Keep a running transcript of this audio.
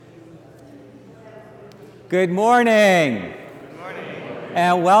Good morning. Good morning.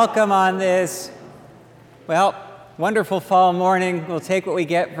 And welcome on this, wonderful fall morning. We'll take what we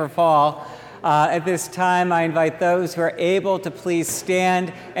get for fall. At this time, I invite those who are able to please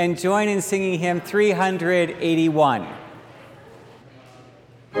stand and join in singing hymn 381.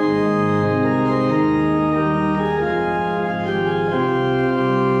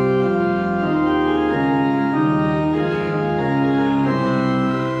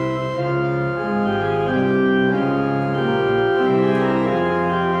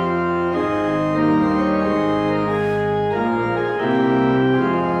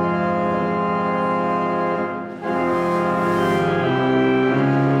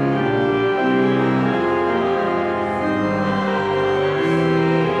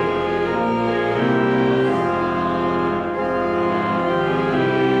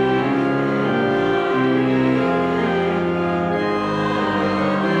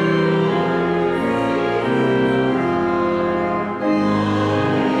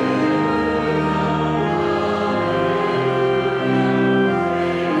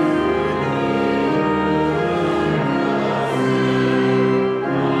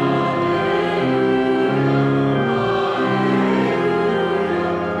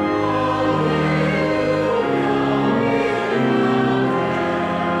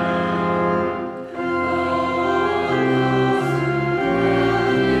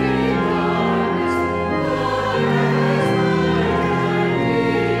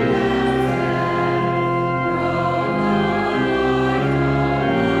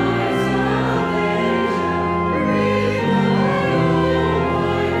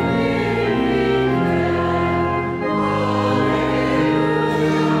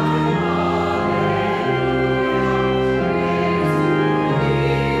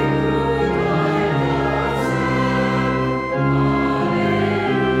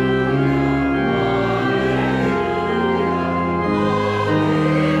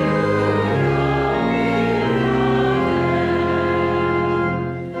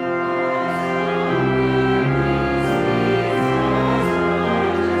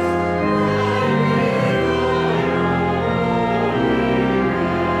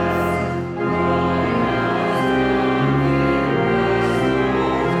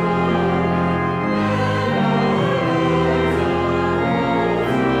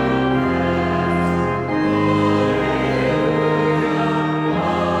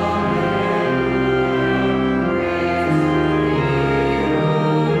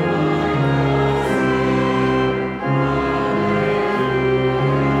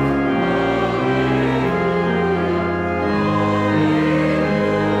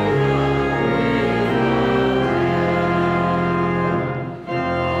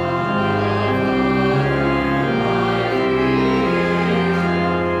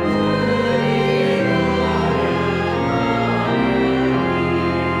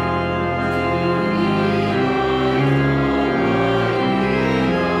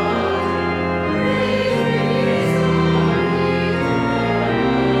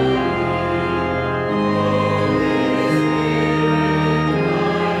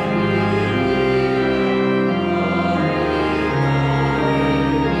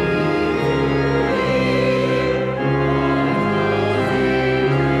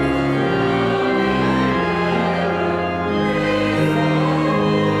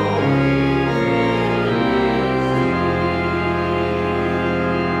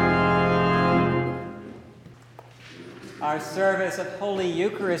 Service of Holy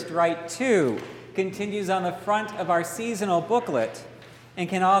Eucharist Rite 2 continues on the front of our seasonal booklet and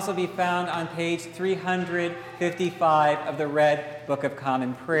can also be found on page 355 of the Red Book of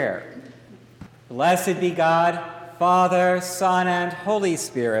Common Prayer. Blessed be God, Father, Son, and Holy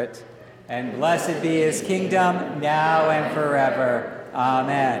Spirit, and blessed be his kingdom now and forever.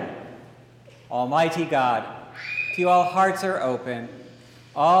 Amen. Almighty God, to you all hearts are open,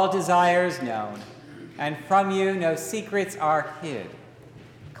 all desires known, and from you no secrets are hid.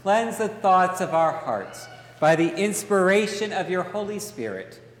 Cleanse the thoughts of our hearts by the inspiration of your Holy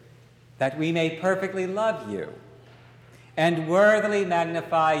Spirit, that we may perfectly love you and worthily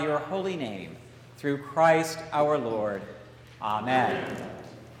magnify your holy name through Christ our Lord. Amen.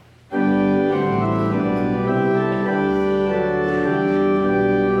 Amen.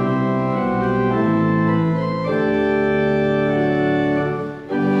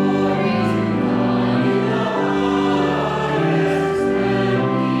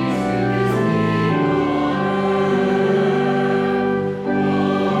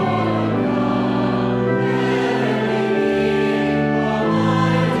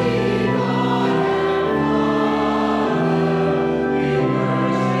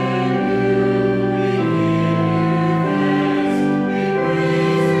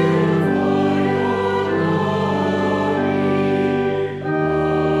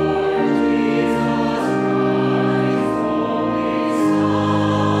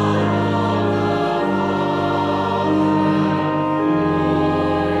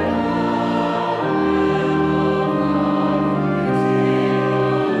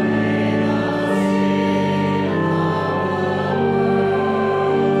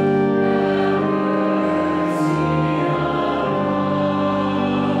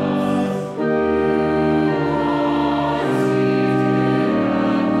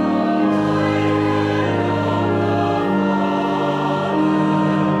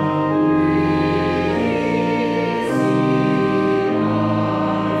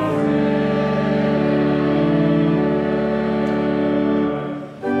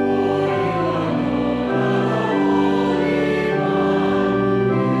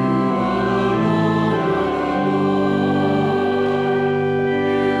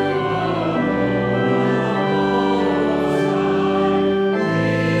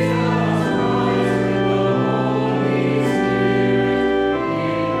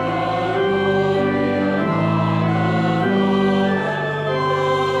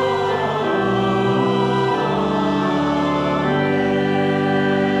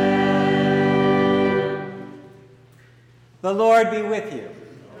 Lord be with you.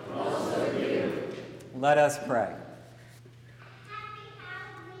 And also with you. Let us pray.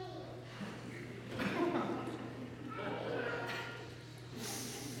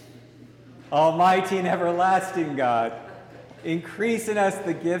 Almighty and everlasting God, increase in us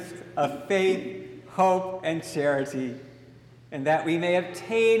the gift of faith, hope, and charity, and that we may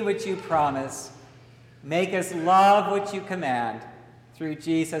obtain what you promise. Make us love what you command, through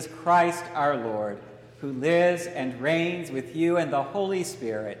Jesus Christ our Lord, who lives and reigns with you and the Holy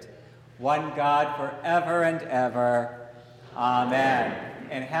Spirit, one God forever and ever. Amen.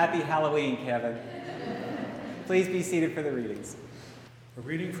 And happy Halloween, Kevin. Please be seated for the readings. A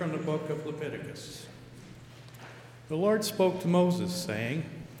reading from the Book of Leviticus. The Lord spoke to Moses, saying,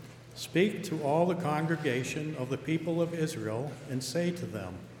 "Speak to all the congregation of the people of Israel, and say to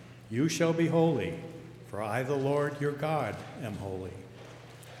them, You shall be holy, for I, the Lord your God, am holy.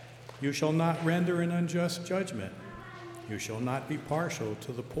 You shall not render an unjust judgment. You shall not be partial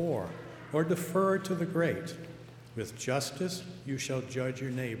to the poor, or defer to the great. With justice you shall judge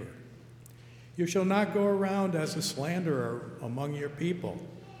your neighbor. You shall not go around as a slanderer among your people,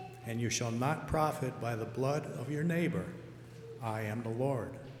 and you shall not profit by the blood of your neighbor. I am the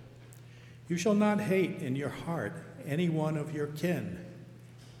Lord. You shall not hate in your heart any one of your kin.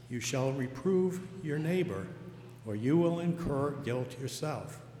 You shall reprove your neighbor, or you will incur guilt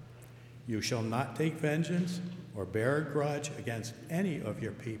yourself. You shall not take vengeance or bear a grudge against any of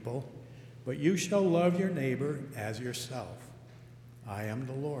your people, but you shall love your neighbor as yourself. I am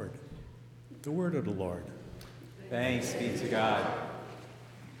the Lord." The word of the Lord. Thanks be to God.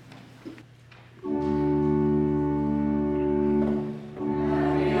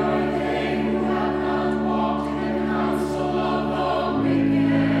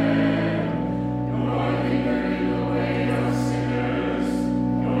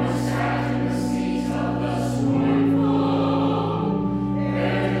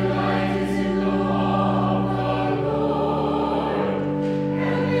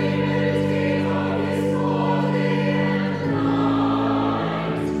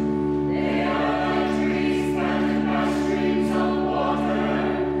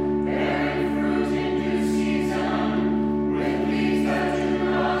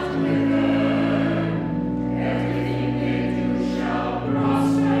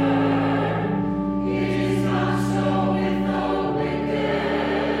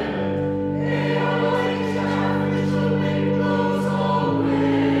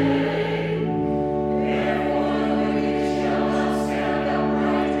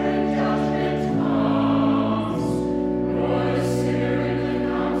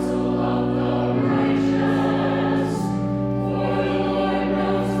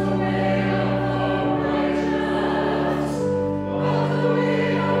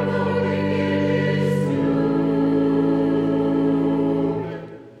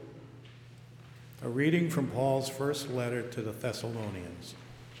 From Paul's first letter to the Thessalonians.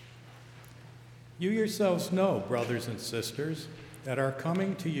 You yourselves know, brothers and sisters, that our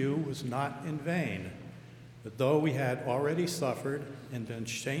coming to you was not in vain, but though we had already suffered and been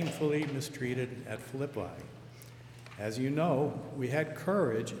shamefully mistreated at Philippi. As you know, we had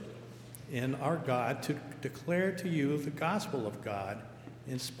courage in our God to declare to you the gospel of God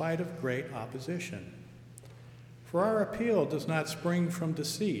in spite of great opposition. For our appeal does not spring from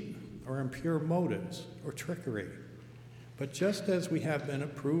deceit or impure motives or trickery, but just as we have been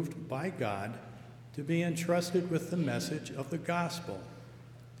approved by God to be entrusted with the message of the gospel,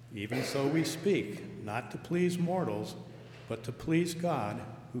 even so we speak, not to please mortals, but to please God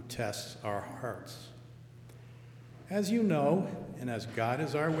who tests our hearts. As you know, and as God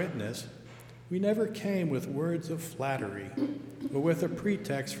is our witness, we never came with words of flattery or with a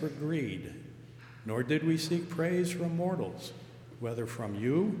pretext for greed, nor did we seek praise from mortals, whether from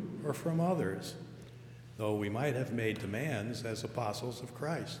you or from others, though we might have made demands as apostles of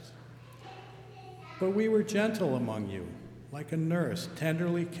Christ. But we were gentle among you, like a nurse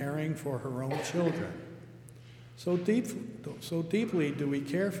tenderly caring for her own children. So deeply do we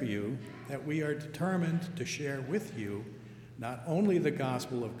care for you that we are determined to share with you not only the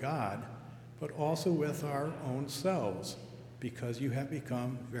gospel of God, but also with our own selves, because you have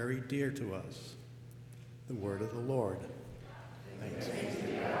become very dear to us. The word of the Lord. Thanks.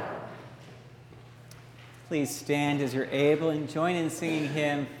 Please stand as you're able and join in singing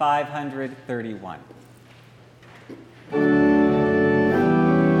hymn 531.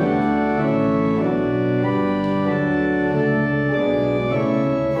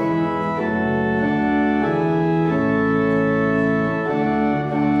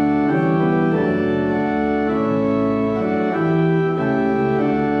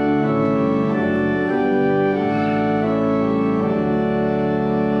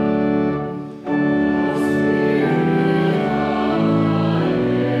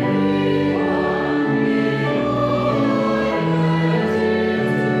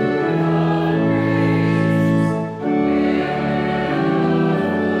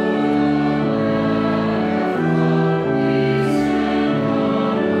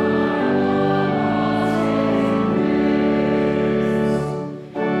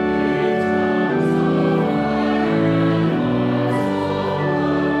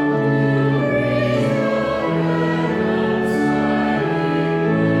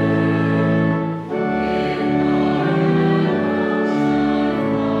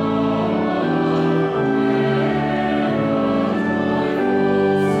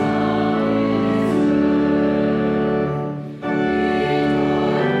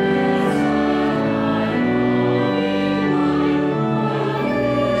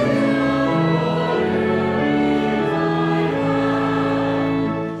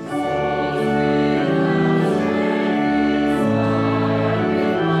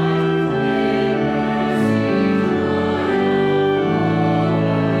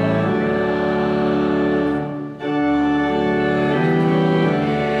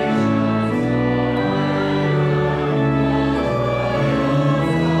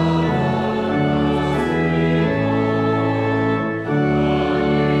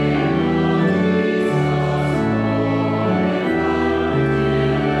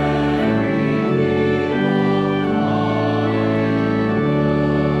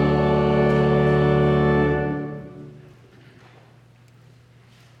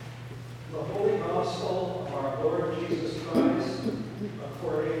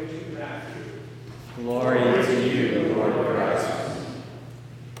 according to Matthew. Glory to you, Lord Christ.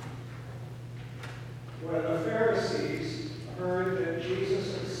 When the Pharisees heard that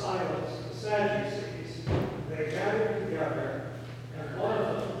Jesus had silenced the Sadducees, they gathered together, and one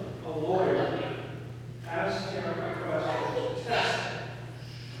of them, a lawyer, asked him a question to test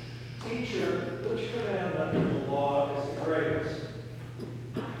him. Teacher, which commandment in the law is the greatest?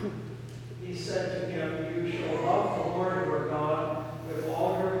 He said to him, you shall love the Lord your God with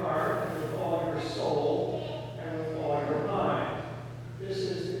all your heart, and with all your soul, and with all your mind. This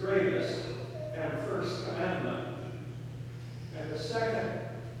is the greatest and first commandment. And the second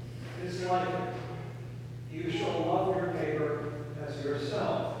is like it. You shall love your neighbor as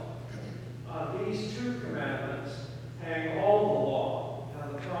yourself. On these two commandments hang all the law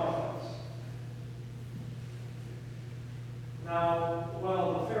and the prophets. Now,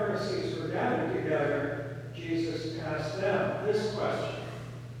 while the Pharisees were gathered together, Jesus asked them this question: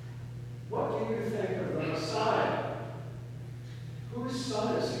 what do you think of the Messiah? Whose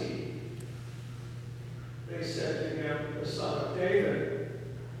son is he? They said to him, the son of David.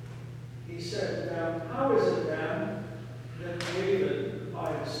 He said to them, how is it then that David,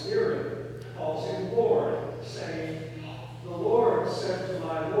 by the Spirit, calls him Lord, saying, the Lord said to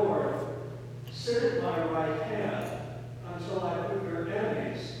my Lord, sit at my right hand until I put your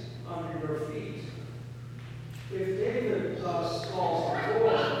enemies under your feet. If David thus calls him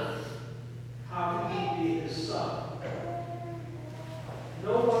Lord, how can he be his son?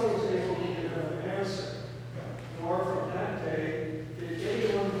 No one was able to give him an answer, nor from that day did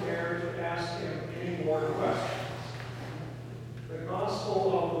anyone dare to ask him any more questions. The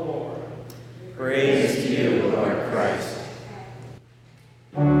Gospel of the Lord. Praise to you, Lord Christ.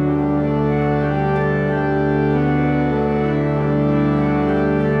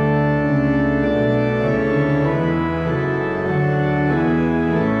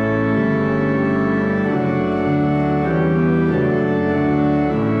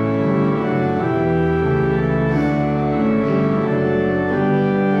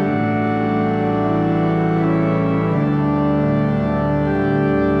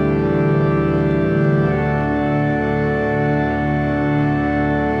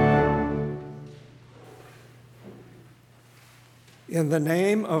 In the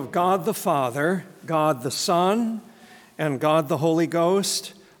name of God the Father, God the Son, and God the Holy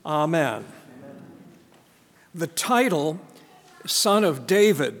Ghost, Amen. The title, Son of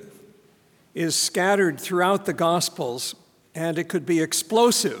David, is scattered throughout the Gospels, and it could be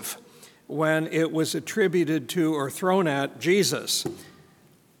explosive when it was attributed to or thrown at Jesus.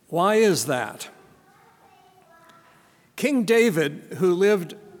 Why is that? King David, who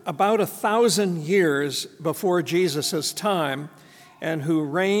lived about 1,000 years before Jesus' time, and who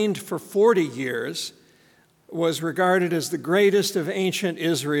reigned for 40 years, was regarded as the greatest of ancient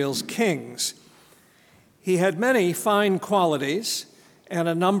Israel's kings. He had many fine qualities and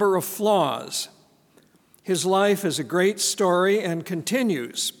a number of flaws. His life is a great story and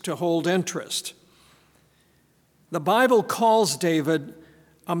continues to hold interest. The Bible calls David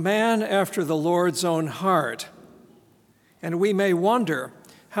a man after the Lord's own heart, and we may wonder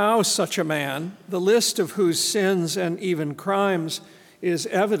how such a man, the list of whose sins and even crimes is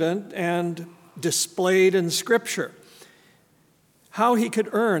evident and displayed in Scripture, how he could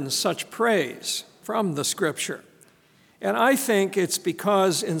earn such praise from the Scripture. And I think it's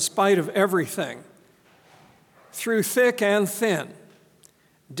because, in spite of everything, through thick and thin,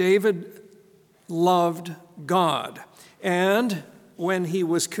 David loved God, and when he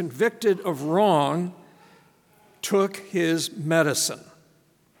was convicted of wrong, took his medicine.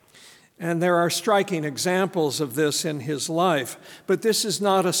 And there are striking examples of this in his life, but this is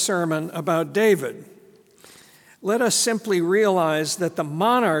not a sermon about David. Let us simply realize that the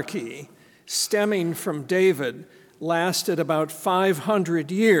monarchy stemming from David lasted about 500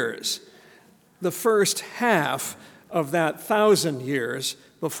 years, the first half of that 1,000 years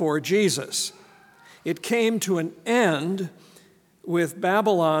before Jesus. It came to an end with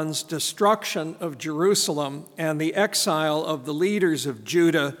Babylon's destruction of Jerusalem and the exile of the leaders of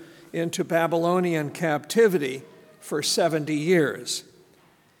Judah into Babylonian captivity for 70 years.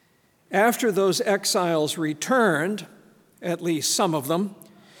 After those exiles returned, at least some of them,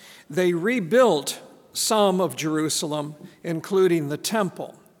 they rebuilt some of Jerusalem, including the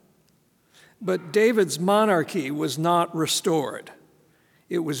temple. But David's monarchy was not restored.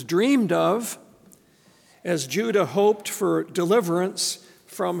 It was dreamed of as Judah hoped for deliverance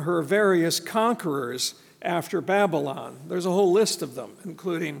from her various conquerors after Babylon. There's a whole list of them,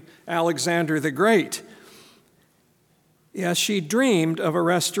 including Alexander the Great. Yes, she dreamed of a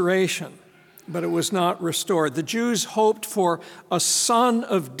restoration. but it was not restored. The Jews hoped for a son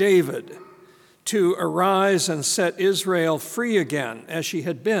of David to arise and set Israel free again, as she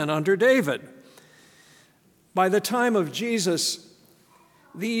had been under David. By the time of Jesus,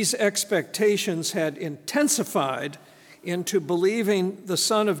 these expectations had intensified into believing the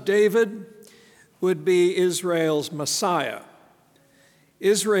son of David would be Israel's Messiah.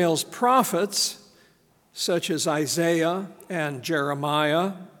 Israel's prophets, such as Isaiah and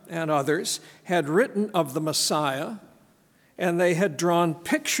Jeremiah and others, had written of the Messiah, and they had drawn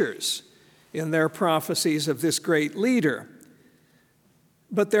pictures in their prophecies of this great leader.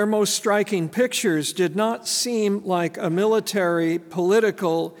 But their most striking pictures did not seem like a military,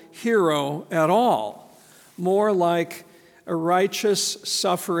 political hero at all, more like a righteous,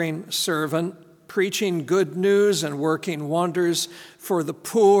 suffering servant preaching good news and working wonders for the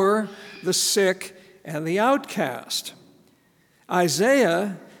poor, the sick, and the outcast.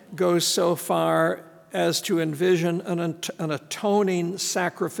 Isaiah goes so far as to envision an atoning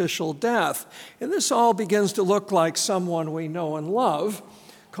sacrificial death. And this all begins to look like someone we know and love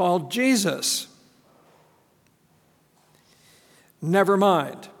called Jesus. Never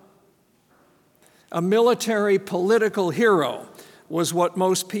mind. A military political hero was what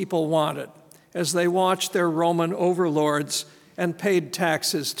most people wanted as they watched their Roman overlords and paid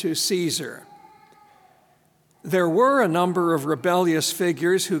taxes to Caesar. There were a number of rebellious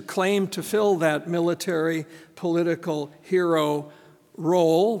figures who claimed to fill that military political hero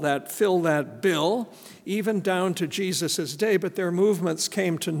role, that fill that bill, even down to Jesus' day, but their movements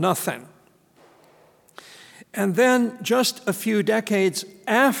came to nothing. And then, just a few decades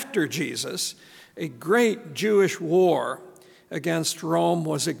after Jesus, a great Jewish war against Rome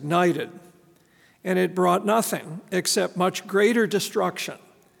was ignited, and it brought nothing except much greater destruction: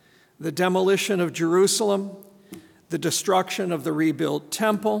 the demolition of Jerusalem, the destruction of the rebuilt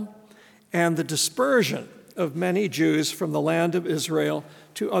temple, and the dispersion of many Jews from the land of Israel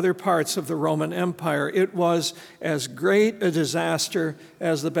to other parts of the Roman Empire. It was as great a disaster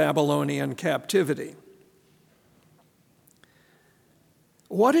as the Babylonian captivity.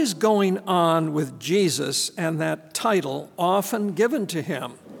 What is going on with Jesus and that title often given to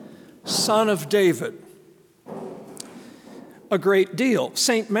him, Son of David? A great deal.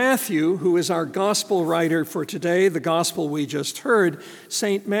 St. Matthew, who is our gospel writer for today, the gospel we just heard,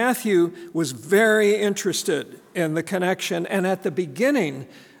 St. Matthew was very interested in the connection, and at the beginning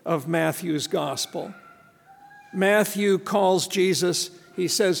of Matthew's gospel, Matthew calls Jesus, he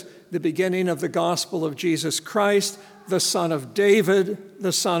says, the beginning of the gospel of Jesus Christ, the son of David,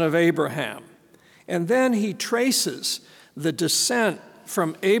 the son of Abraham. And then he traces the descent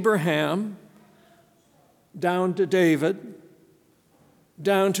from Abraham down to David,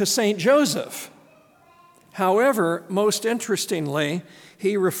 down to St. Joseph. However, most interestingly,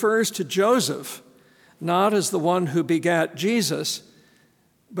 he refers to Joseph not as the one who begat Jesus,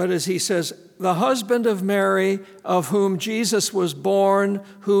 but as he says, the husband of Mary, of whom Jesus was born,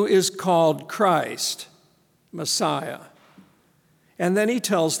 who is called Christ, Messiah. And then he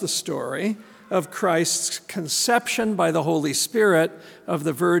tells the story of Christ's conception by the Holy Spirit, of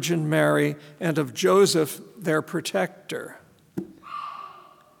the Virgin Mary, and of Joseph, their protector.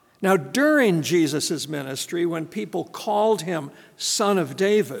 Now, during Jesus' ministry, when people called him Son of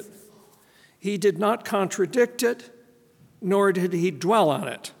David, he did not contradict it, nor did he dwell on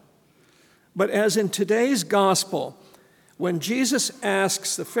it. But as in today's gospel, when Jesus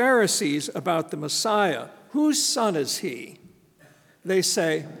asks the Pharisees about the Messiah, whose son is he? They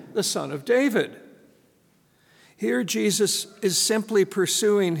say, the son of David. Here Jesus is simply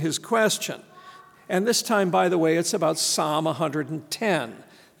pursuing his question. And this time, by the way, it's about Psalm 110.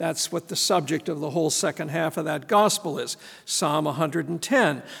 That's what the subject of the whole second half of that gospel is, Psalm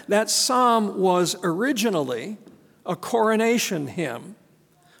 110. That psalm was originally a coronation hymn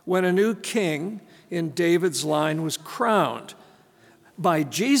when a new king in David's line was crowned. By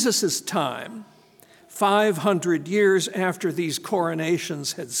Jesus' time, 500 years after these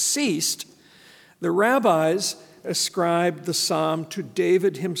coronations had ceased, the rabbis ascribed the psalm to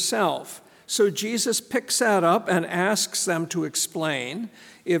David himself. So Jesus picks that up and asks them to explain,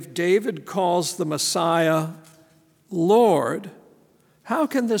 if David calls the Messiah Lord, how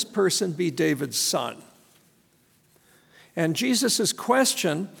can this person be David's son? And Jesus'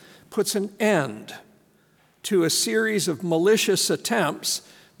 question puts an end to a series of malicious attempts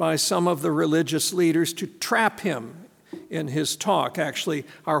by some of the religious leaders to trap him in his talk. Actually,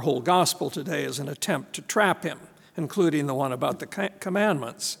 our whole gospel today is an attempt to trap him, including the one about the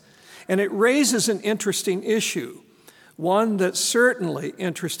commandments. And it raises an interesting issue, one that certainly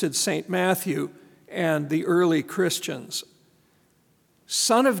interested St. Matthew and the early Christians.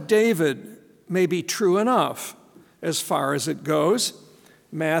 Son of David may be true enough as far as it goes.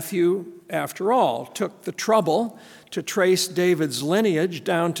 Matthew, after all, took the trouble to trace David's lineage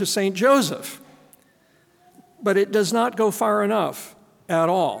down to St. Joseph. But it does not go far enough at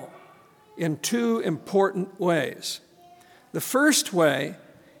all in two important ways. The first way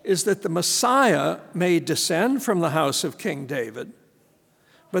is that the Messiah may descend from the house of King David,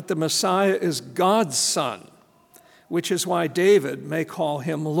 but the Messiah is God's son, which is why David may call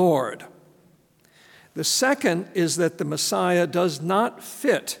him Lord. The second is that the Messiah does not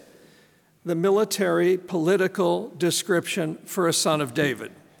fit the military political description for a son of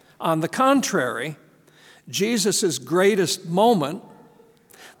David. On the contrary, Jesus' greatest moment,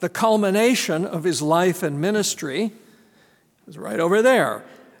 the culmination of his life and ministry, is right over there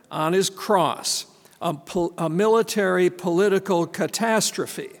on his cross, a military political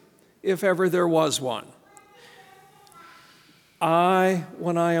catastrophe, if ever there was one. I,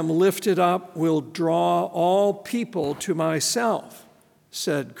 when I am lifted up, will draw all people to myself,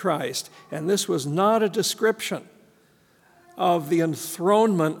 said Christ. And this was not a description of the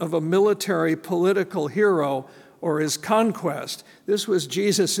enthronement of a military political hero or his conquest. This was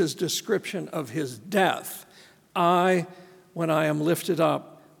Jesus' description of his death. I, when I am lifted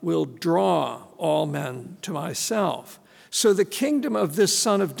up, will draw all men to myself. So the kingdom of this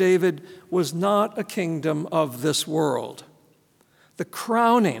son of David was not a kingdom of this world. The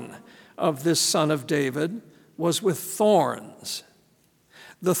crowning of this son of David was with thorns.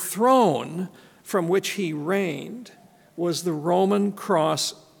 The throne from which he reigned was the Roman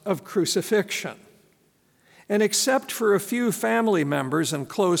cross of crucifixion. And except for a few family members and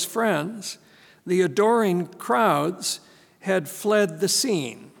close friends, the adoring crowds had fled the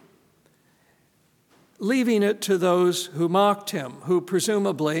scene, leaving it to those who mocked him, who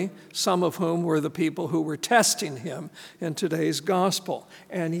presumably, some of whom were the people who were testing him in today's gospel.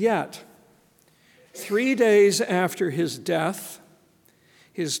 And yet, 3 days after his death,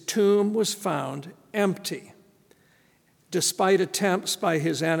 his tomb was found empty. Despite attempts by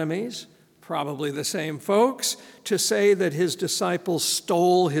his enemies, probably the same folks, to say that his disciples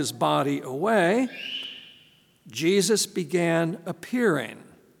stole his body away, Jesus began appearing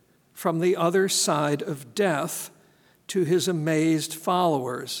from the other side of death to his amazed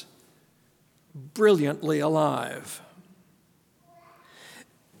followers, brilliantly alive.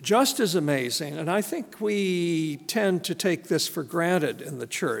 Just as amazing, and I think we tend to take this for granted in the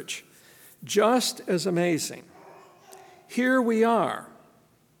church, just as amazing, here we are,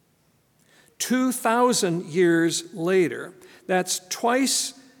 2,000 years later, that's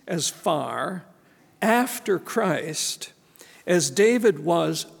twice as far after Christ as David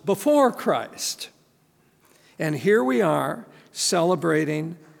was before Christ. And here we are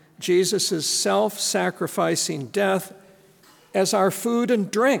celebrating Jesus' self-sacrificing death as our food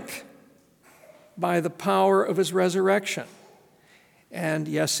and drink by the power of his resurrection. And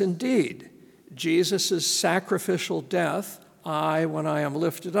yes, indeed, Jesus' sacrificial death, when I am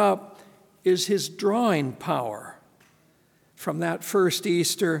lifted up, is his drawing power from that first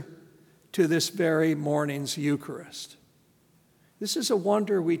Easter to this very morning's Eucharist. This is a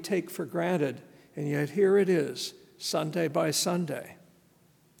wonder we take for granted, and yet here it is, Sunday by Sunday.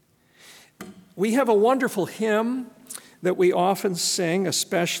 We have a wonderful hymn that we often sing,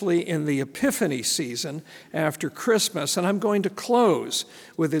 especially in the Epiphany season after Christmas, and I'm going to close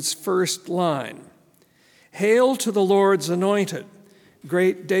with its first line. Hail to the Lord's anointed,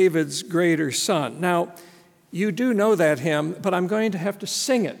 great David's greater son. Now, you do know that hymn, but I'm going to have to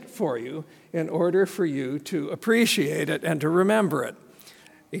sing it for you in order for you to appreciate it and to remember it.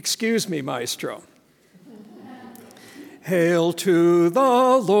 Excuse me, maestro. Hail to the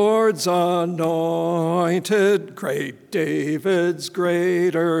Lord's anointed, great David's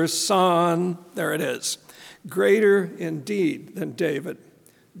greater son. There it is. Greater indeed than David,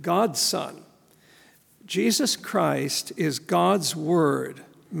 God's son. Jesus Christ is God's word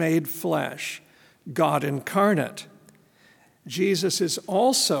made flesh, God incarnate. Jesus is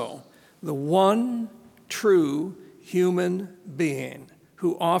also the one true human being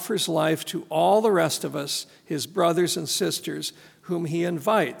who offers life to all the rest of us, his brothers and sisters, whom he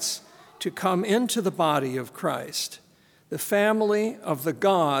invites to come into the body of Christ, the family of the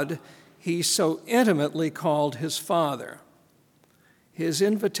God he so intimately called his Father. His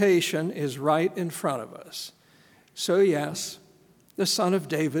invitation is right in front of us. So yes, the Son of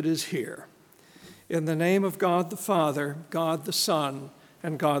David is here. In the name of God the Father, God the Son,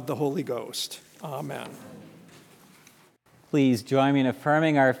 and God the Holy Ghost. Amen. Please join me in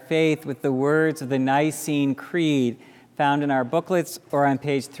affirming our faith with the words of the Nicene Creed found in our booklets or on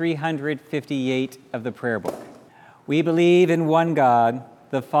page 358 of the prayer book. We believe in one God,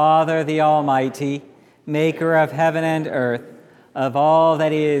 the Father, the Almighty, maker of heaven and earth, of all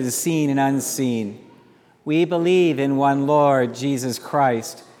that is seen and unseen. We believe in one Lord, Jesus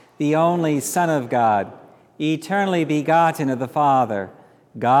Christ, the only Son of God, eternally begotten of the Father,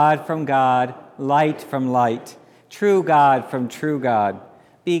 God from God, light from light, true God from true God,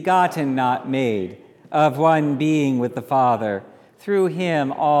 begotten, not made, of one being with the Father. Through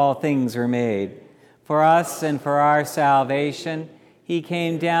him all things were made. For us and for our salvation, he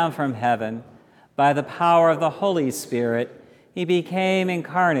came down from heaven. By the power of the Holy Spirit, he became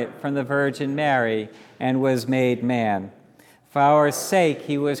incarnate from the Virgin Mary and was made man. For our sake,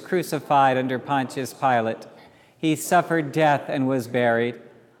 he was crucified under Pontius Pilate. He suffered death and was buried.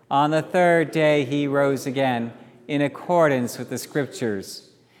 On the third day, he rose again in accordance with the Scriptures.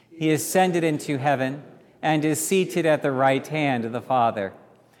 He ascended into heaven and is seated at the right hand of the Father.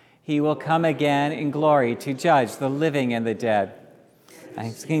 He will come again in glory to judge the living and the dead, and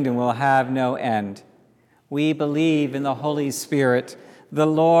his kingdom will have no end. We believe in the Holy Spirit, the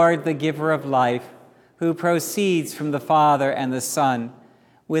Lord, the giver of life, who proceeds from the Father and the Son.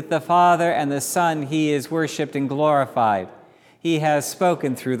 With the Father and the Son he is worshipped and glorified. He has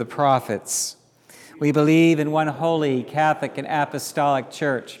spoken through the prophets. We believe in one holy, Catholic, and Apostolic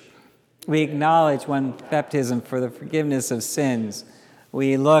Church. We acknowledge one baptism for the forgiveness of sins.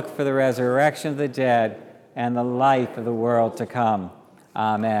 We look for the resurrection of the dead and the life of the world to come.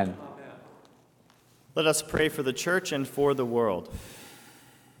 Amen. Let us pray for the church and for the world.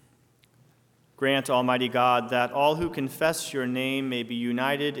 Grant, Almighty God, that all who confess your name may be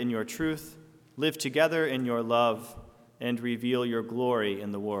united in your truth, live together in your love, and reveal your glory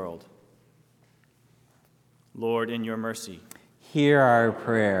in the world. Lord, in your mercy, hear our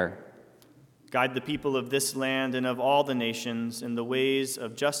prayer. Guide the people of this land and of all the nations in the ways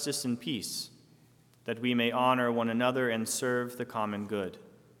of justice and peace, that we may honor one another and serve the common good.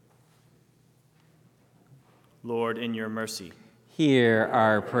 Lord, in your mercy, hear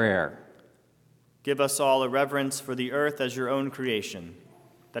our prayer. Give us all a reverence for the earth as your own creation,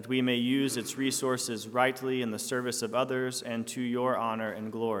 that we may use its resources rightly in the service of others and to your honor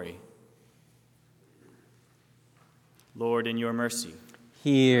and glory. Lord, in your mercy,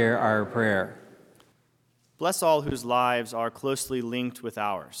 hear our prayer. Bless all whose lives are closely linked with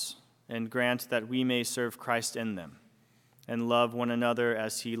ours, and grant that we may serve Christ in them and love one another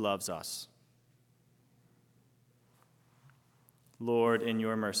as he loves us. Lord, in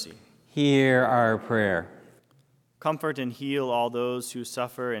your mercy, hear our prayer. Comfort and heal all those who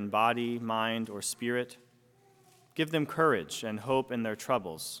suffer in body, mind, or spirit. Give them courage and hope in their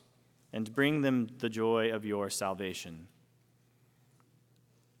troubles, and bring them the joy of your salvation.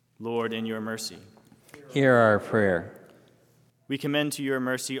 Lord, in your mercy, hear our prayer. We commend to your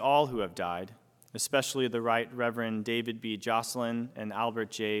mercy all who have died, especially the Right Reverend David B. Jocelyn and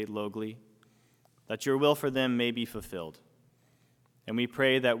Albert J. Logley, that your will for them may be fulfilled. And we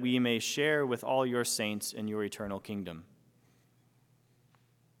pray that we may share with all your saints in your eternal kingdom.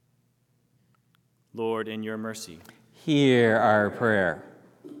 Lord, in your mercy, hear our prayer.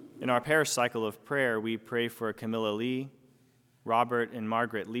 In our parish cycle of prayer, we pray for Camilla Lee, Robert and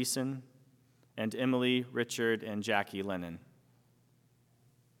Margaret Leeson, and Emily, Richard, and Jackie Lennon.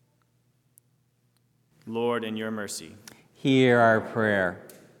 Lord, in your mercy, hear our prayer.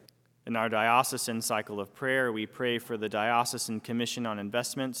 In our diocesan cycle of prayer, we pray for the Diocesan Commission on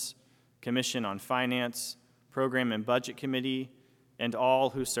Investments, Commission on Finance, Program and Budget Committee, and all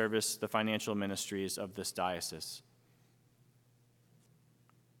who service the financial ministries of this diocese.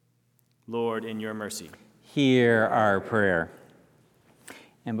 Lord, in your mercy, hear our prayer.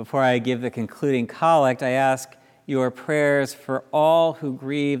 And before I give the concluding collect, I ask your prayers for all who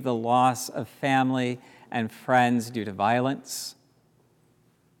grieve the loss of family and friends due to violence.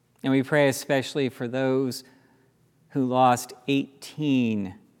 And we pray especially for those who lost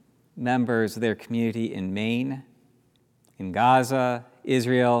 18 members of their community in Maine, in Gaza,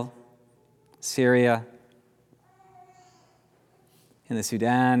 Israel, Syria, in the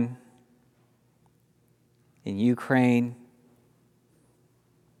Sudan, in Ukraine,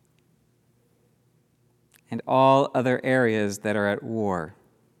 and all other areas that are at war.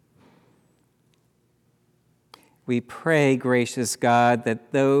 We pray, gracious God,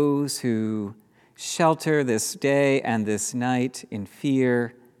 that those who shelter this day and this night in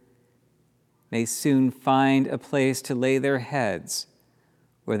fear may soon find a place to lay their heads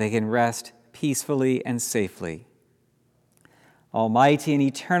where they can rest peacefully and safely. Almighty and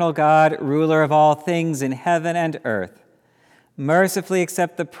eternal God, ruler of all things in heaven and earth, mercifully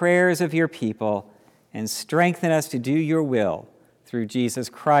accept the prayers of your people and strengthen us to do your will through Jesus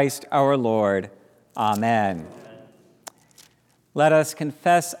Christ our Lord. Amen. Let us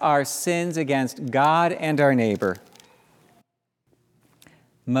confess our sins against God and our neighbor.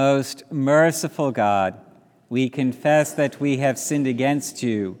 Most merciful God, we confess that we have sinned against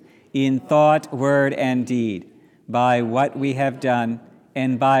you in thought, word, and deed, by what we have done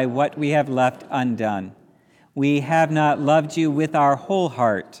and by what we have left undone. We have not loved you with our whole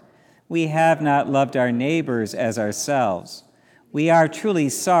heart. We have not loved our neighbors as ourselves. We are truly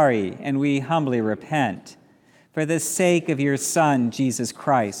sorry, and we humbly repent. For the sake of your Son, Jesus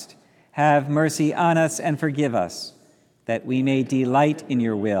Christ, have mercy on us and forgive us, that we may delight in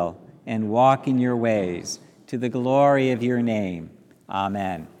your will and walk in your ways, to the glory of your name.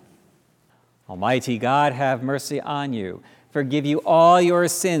 Amen. Almighty God, have mercy on you, forgive you all your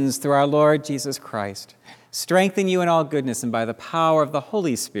sins through our Lord Jesus Christ, strengthen you in all goodness, and by the power of the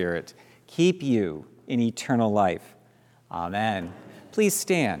Holy Spirit, keep you in eternal life. Amen. Please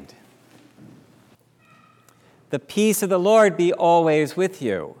stand. The peace of the Lord be always with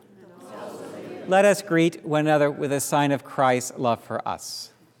you. Let us greet one another with a sign of Christ's love for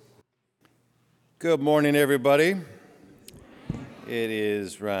us. Good morning, everybody. It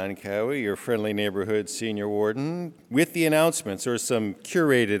is Ron Cowie, your friendly neighborhood senior warden, with the announcements, or some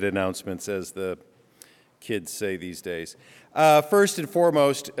curated announcements, as the kids say these days. First and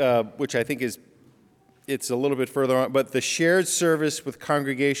foremost, which I think it's a little bit further on, but the shared service with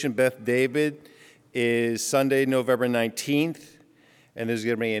Congregation Beth David is Sunday, November 19th, and there's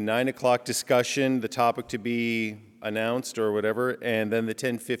going to be a 9 o'clock discussion, the topic to be announced or whatever, and then the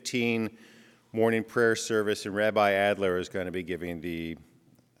 10:15 morning prayer service, and Rabbi Adler is going to be giving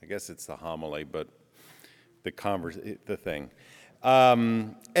I guess it's the homily, but the thing.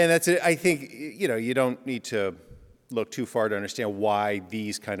 And that's it. I think, you don't need to look too far to understand why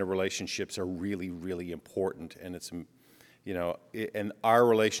these kind of relationships are really, really important, and it's, and our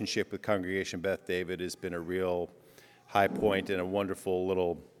relationship with Congregation Beth David has been a real high point and a wonderful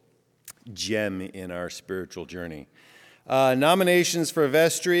little gem in our spiritual journey. Nominations for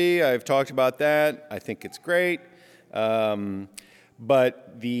vestry, I've talked about that. I think it's great.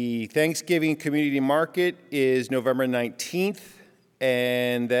 But the Thanksgiving Community Market is November 19th,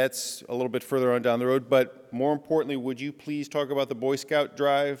 and that's a little bit further on down the road. But more importantly, would you please talk about the Boy Scout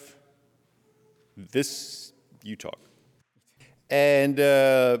drive? You talk. And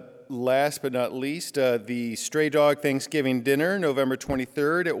last but not least, the Stray Dog Thanksgiving Dinner, November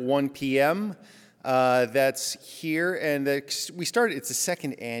 23rd at 1 p.m. That's here, and we started. It's the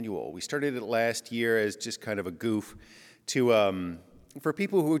second annual. We started it last year as just kind of a goof to for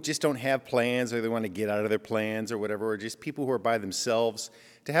people who just don't have plans, or they want to get out of their plans or whatever, or just people who are by themselves,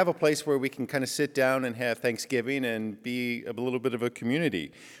 to have a place where we can kind of sit down and have Thanksgiving and be a little bit of a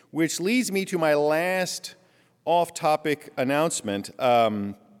community. Which leads me to my last off-topic announcement.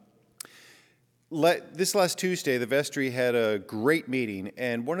 This last Tuesday, the vestry had a great meeting,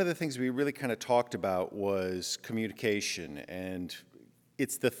 and one of the things we really kind of talked about was communication, and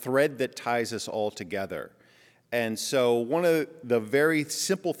it's the thread that ties us all together. And so one of the very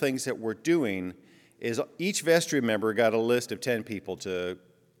simple things that we're doing is each vestry member got a list of 10 people to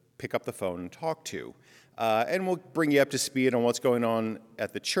pick up the phone and talk to. And we'll bring you up to speed on what's going on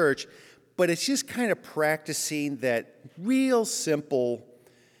at the church, but it's just kind of practicing that real simple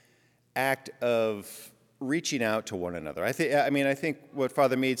act of reaching out to one another. I think what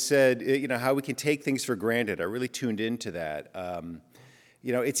Father Meade said, how we can take things for granted. I really tuned into that.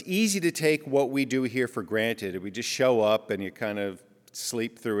 It's easy to take what we do here for granted. We just show up and you kind of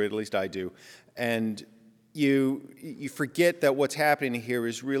sleep through it, at least I do. And you forget that what's happening here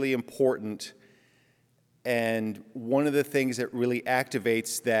is really important. And one of the things that really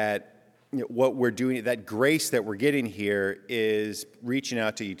activates that, what we're doing, that grace that we're getting here, is reaching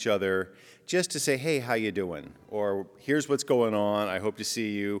out to each other just to say, hey, how you doing? Or here's what's going on. I hope to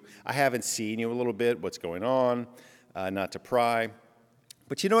see you. I haven't seen you a little bit. What's going on? Not to pry.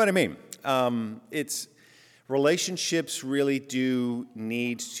 But you know what I mean. It's relationships really do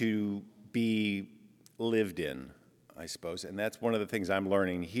need to be lived in, I suppose. And that's one of the things I'm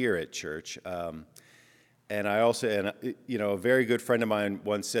learning here at church. And I also, a very good friend of mine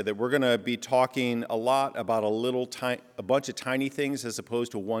once said that we're going to be talking a lot about a bunch of tiny things as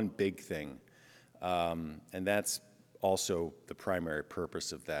opposed to one big thing. And that's also the primary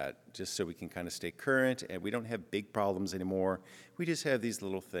purpose of that, just so we can kind of stay current and we don't have big problems anymore. We just have these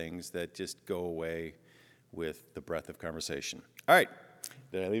little things that just go away with the breath of conversation. All right.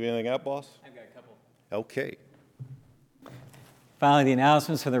 Did I leave anything out, boss? I've got a couple. Okay. Finally, the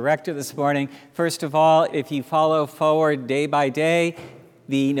announcements for the rector this morning. First of all, if you follow forward day by day,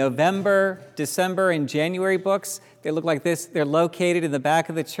 The November, December, and January books, they look like this. They're located in the back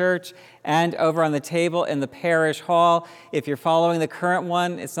of the church and over on the table in the parish hall. If you're following the current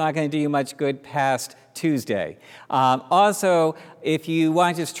one, it's not going to do you much good past Tuesday. Also, if you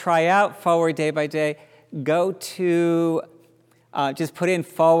want to just try out Forward Day by Day, go to, just put in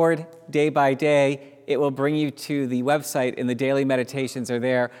Forward Day by Day. It will bring you to the website, and the daily meditations are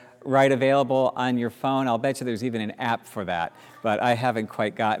there, right available on your phone. I'll bet you there's even an app for that, but I haven't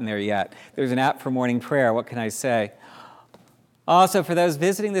quite gotten there yet. There's an app for morning prayer. What can I say? Also, for those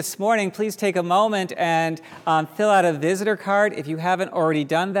visiting this morning, please take a moment and fill out a visitor card if you haven't already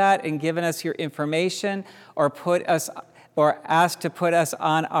done that and given us your information or asked to put us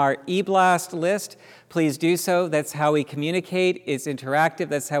on our e-blast list. Please do so. That's how we communicate. It's interactive.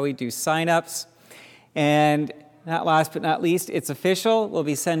 That's how we do sign-ups. And not last but not least, it's official. We'll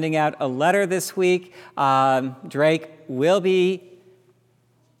be sending out a letter this week. Drake will be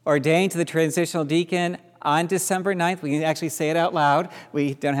ordained to the transitional deacon on December 9th. We can actually say it out loud.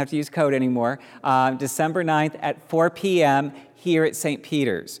 We don't have to use code anymore. December 9th at 4 p.m. here at St.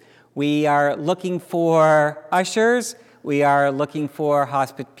 Peter's. We are looking for ushers. We are looking for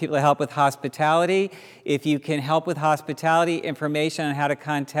people to help with hospitality. If you can help with hospitality, information on how to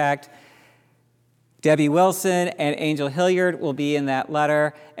contact Debbie Wilson and Angel Hilliard will be in that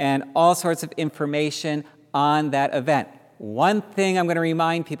letter, and all sorts of information on that event. One thing I'm going to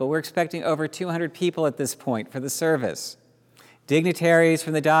remind people, we're expecting over 200 people at this point for the service. Dignitaries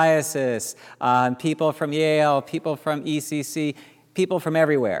from the diocese, people from Yale, people from ECC, people from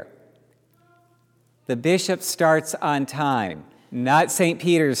everywhere. The bishop starts on time, not St.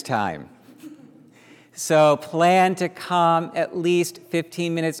 Peter's time. So plan to come at least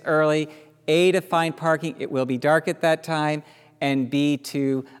 15 minutes early. A, to find parking. It will be dark at that time. And B,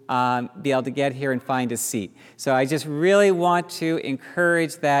 to be able to get here and find a seat. So I just really want to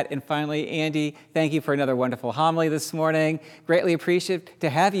encourage that. And finally, Andy, thank you for another wonderful homily this morning. Greatly appreciative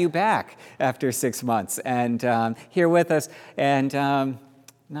to have you back after 6 months and here with us and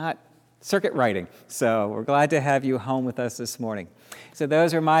not circuit riding. So we're glad to have you home with us this morning. So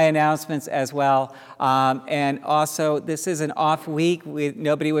those are my announcements as well. And also, this is an off week.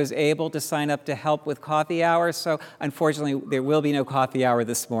 Nobody was able to sign up to help with coffee hour, so unfortunately, there will be no coffee hour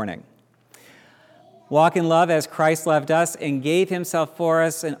this morning. Walk in love as Christ loved us and gave himself for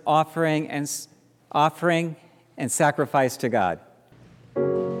us, an offering and sacrifice to God.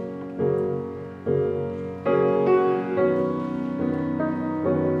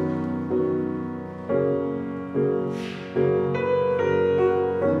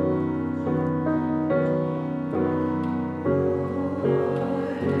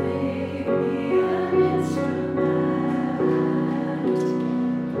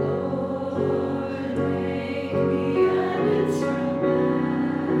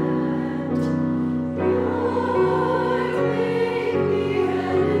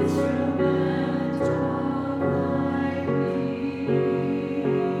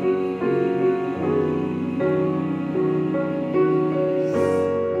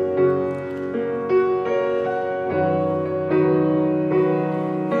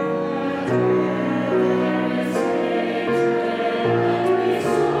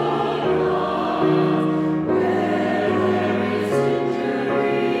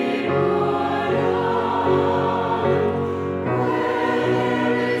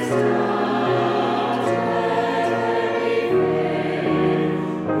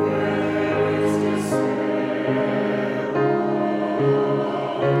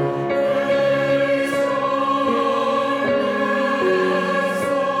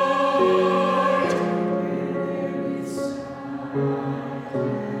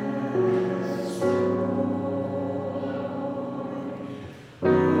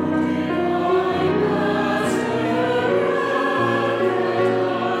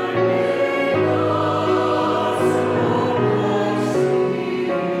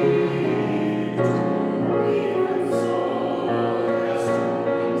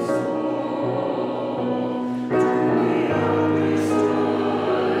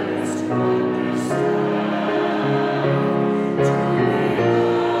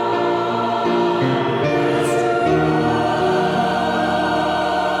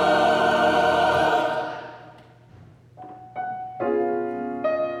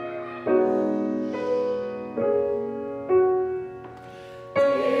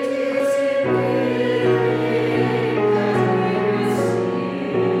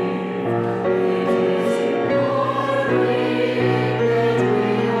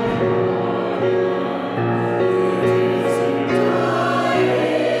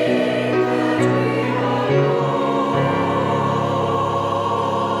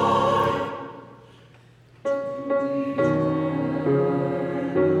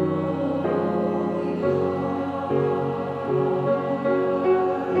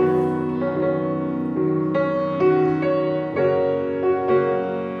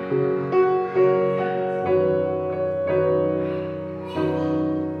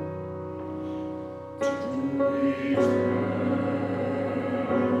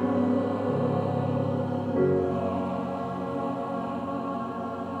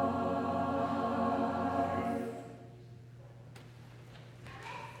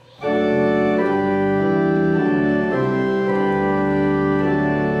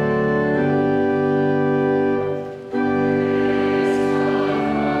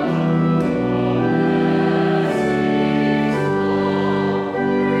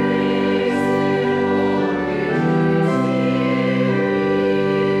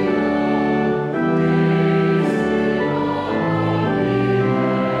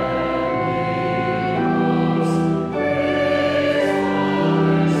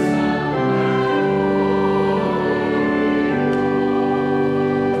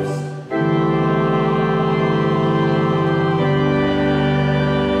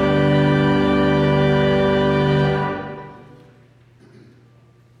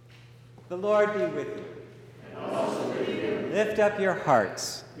 Lord be with you. And also with you. Lift up your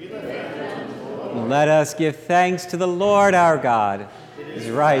hearts. We lift them to the Lord. Let us give thanks to the Lord our God. It is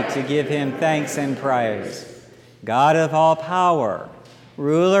right to give him thanks and praise. God of all power,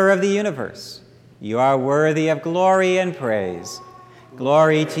 ruler of the universe, you are worthy of glory and praise.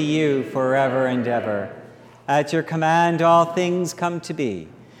 Glory to you forever and ever. At your command all things come to be.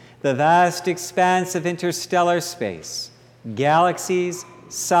 The vast expanse of interstellar space, galaxies,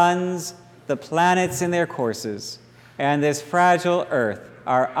 suns, the planets in their courses, and this fragile earth,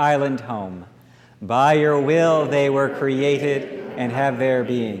 our island home. By your will they were created and have their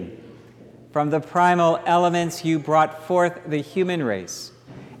being. From the primal elements you brought forth the human race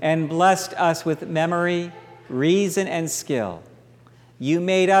and blessed us with memory, reason, and skill. You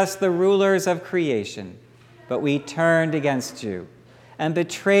made us the rulers of creation, but we turned against you and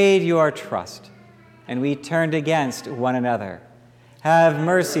betrayed your trust, and we turned against one another. Have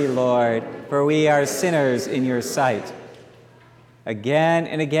mercy, Lord, for we are sinners in your sight. Again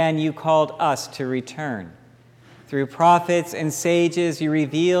and again you called us to return. Through prophets and sages you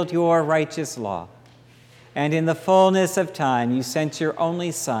revealed your righteous law. And in the fullness of time you sent your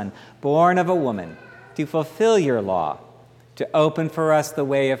only Son, born of a woman, to fulfill your law, to open for us the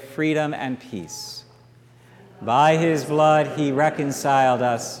way of freedom and peace. By his blood he reconciled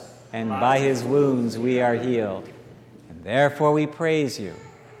us, and by his wounds we are healed. And therefore we praise you,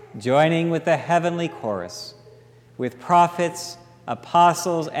 joining with the heavenly chorus, with prophets,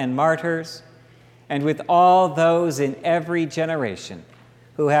 apostles, and martyrs, and with all those in every generation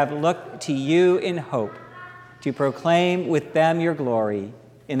who have looked to you in hope to proclaim with them your glory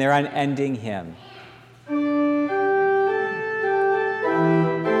in their unending hymn.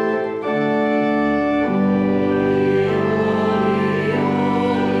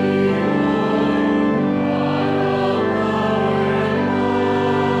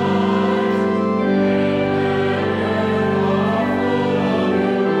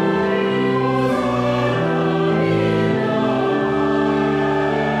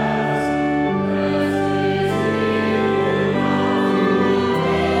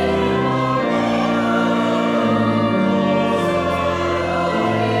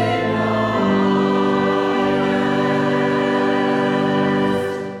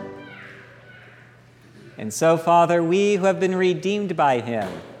 And so, Father, we who have been redeemed by him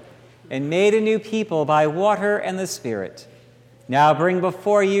and made a new people by water and the Spirit, now bring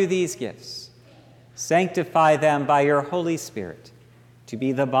before you these gifts. Sanctify them by your Holy Spirit to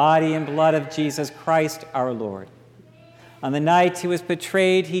be the body and blood of Jesus Christ our Lord. On the night he was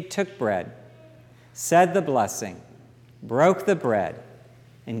betrayed, he took bread, said the blessing, broke the bread,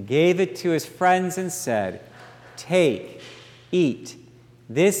 and gave it to his friends and said, "Take, eat.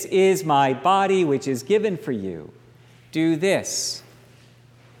 This is my body, which is given for you. Do this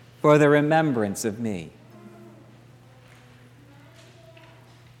for the remembrance of me."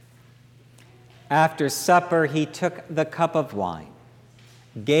 After supper, he took the cup of wine,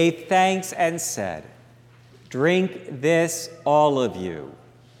 gave thanks, and said, "Drink this, all of you.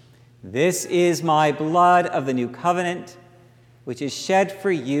 This is my blood of the new covenant, which is shed for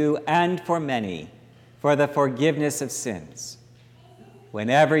you and for many for the forgiveness of sins.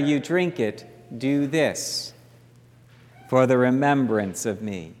 Whenever you drink it, do this for the remembrance of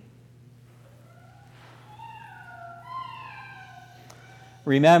me."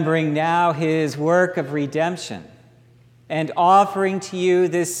 Remembering now his work of redemption and offering to you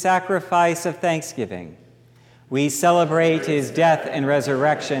this sacrifice of thanksgiving, we celebrate his death and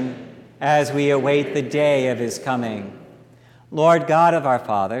resurrection as we await the day of his coming. Lord God of our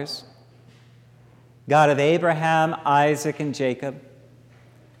fathers, God of Abraham, Isaac, and Jacob,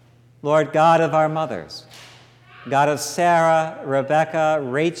 Lord God of our mothers, God of Sarah, Rebekah,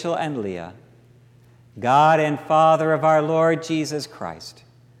 Rachel, and Leah, God and Father of our Lord Jesus Christ,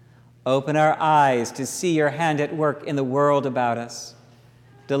 open our eyes to see your hand at work in the world about us.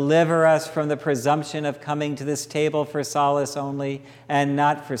 Deliver us from the presumption of coming to this table for solace only and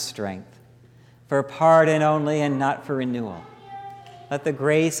not for strength, for pardon only and not for renewal. Let the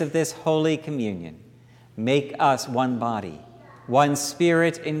grace of this Holy Communion make us one body, one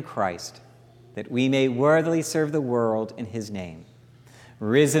spirit in Christ, that we may worthily serve the world in his name.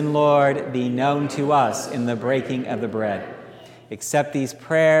 Risen Lord, be known to us in the breaking of the bread. Accept these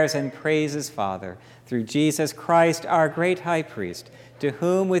prayers and praises, Father, through Jesus Christ, our great high priest, to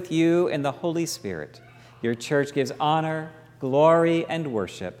whom with you and the Holy Spirit your church gives honor, glory, and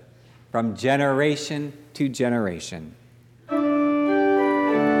worship from generation to generation.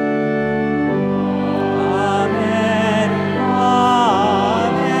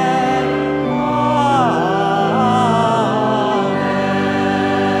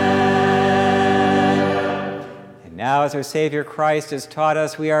 as our Savior Christ has taught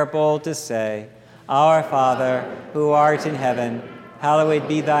us, we are bold to say, Our Father, who art in heaven, hallowed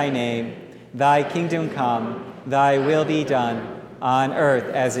be thy name. Thy kingdom come, thy will be done, on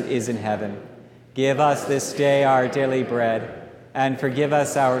earth as it is in heaven. Give us this day our daily bread, and forgive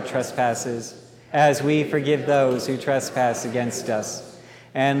us our trespasses, as we forgive those who trespass against us.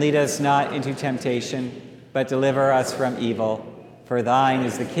 And lead us not into temptation, but deliver us from evil. For thine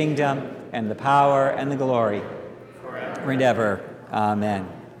is the kingdom, and the power, and the glory, forever and ever. Amen.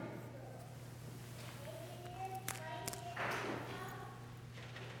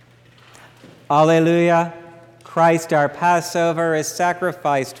 Alleluia. Christ our Passover is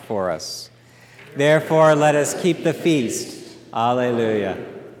sacrificed for us. Therefore, let us keep the feast. Alleluia.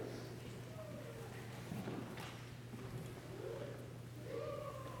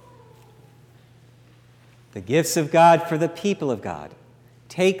 The gifts of God for the people of God.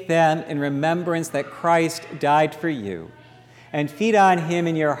 Take them in remembrance that Christ died for you, and feed on him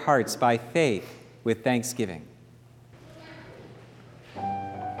in your hearts by faith with thanksgiving.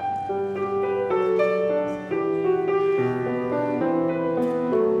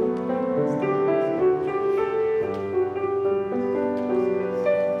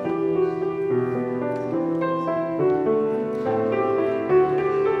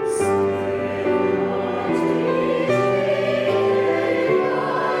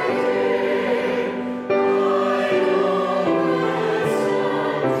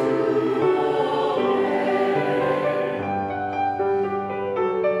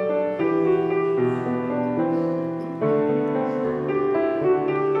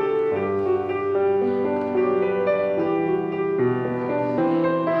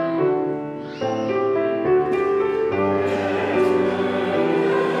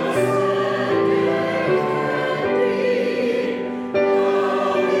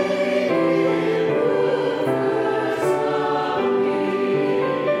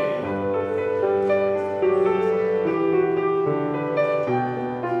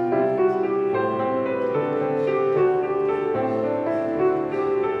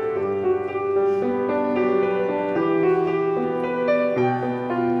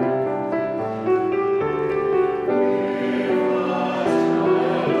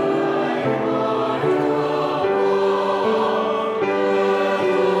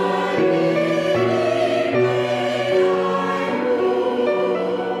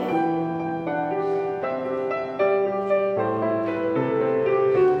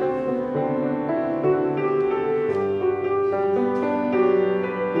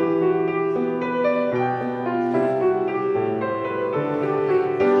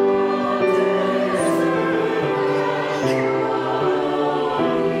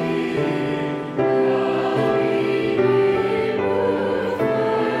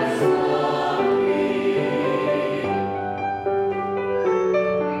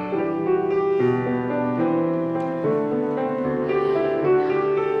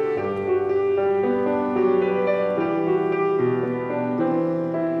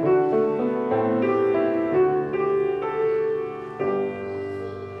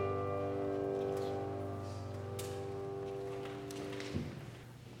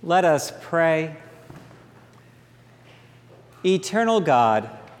 Let us pray. Eternal God,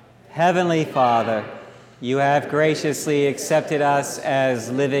 Heavenly Father, you have graciously accepted us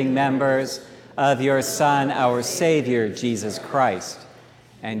as living members of your Son, our Savior, Jesus Christ,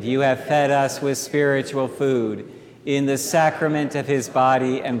 and you have fed us with spiritual food in the sacrament of his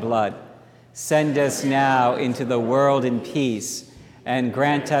body and blood. Send us now into the world in peace, and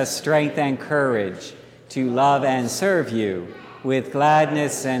grant us strength and courage to love and serve you with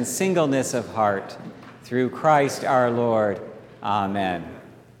gladness and singleness of heart, through Christ our Lord. Amen.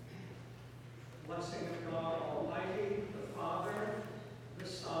 Blessing of God Almighty, the Father, the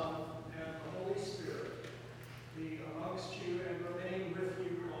Son, and the Holy Spirit, be amongst you and remain with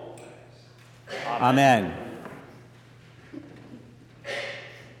you always. Amen.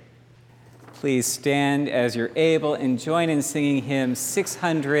 Please stand as you're able and join in singing hymn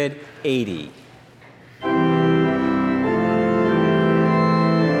 680.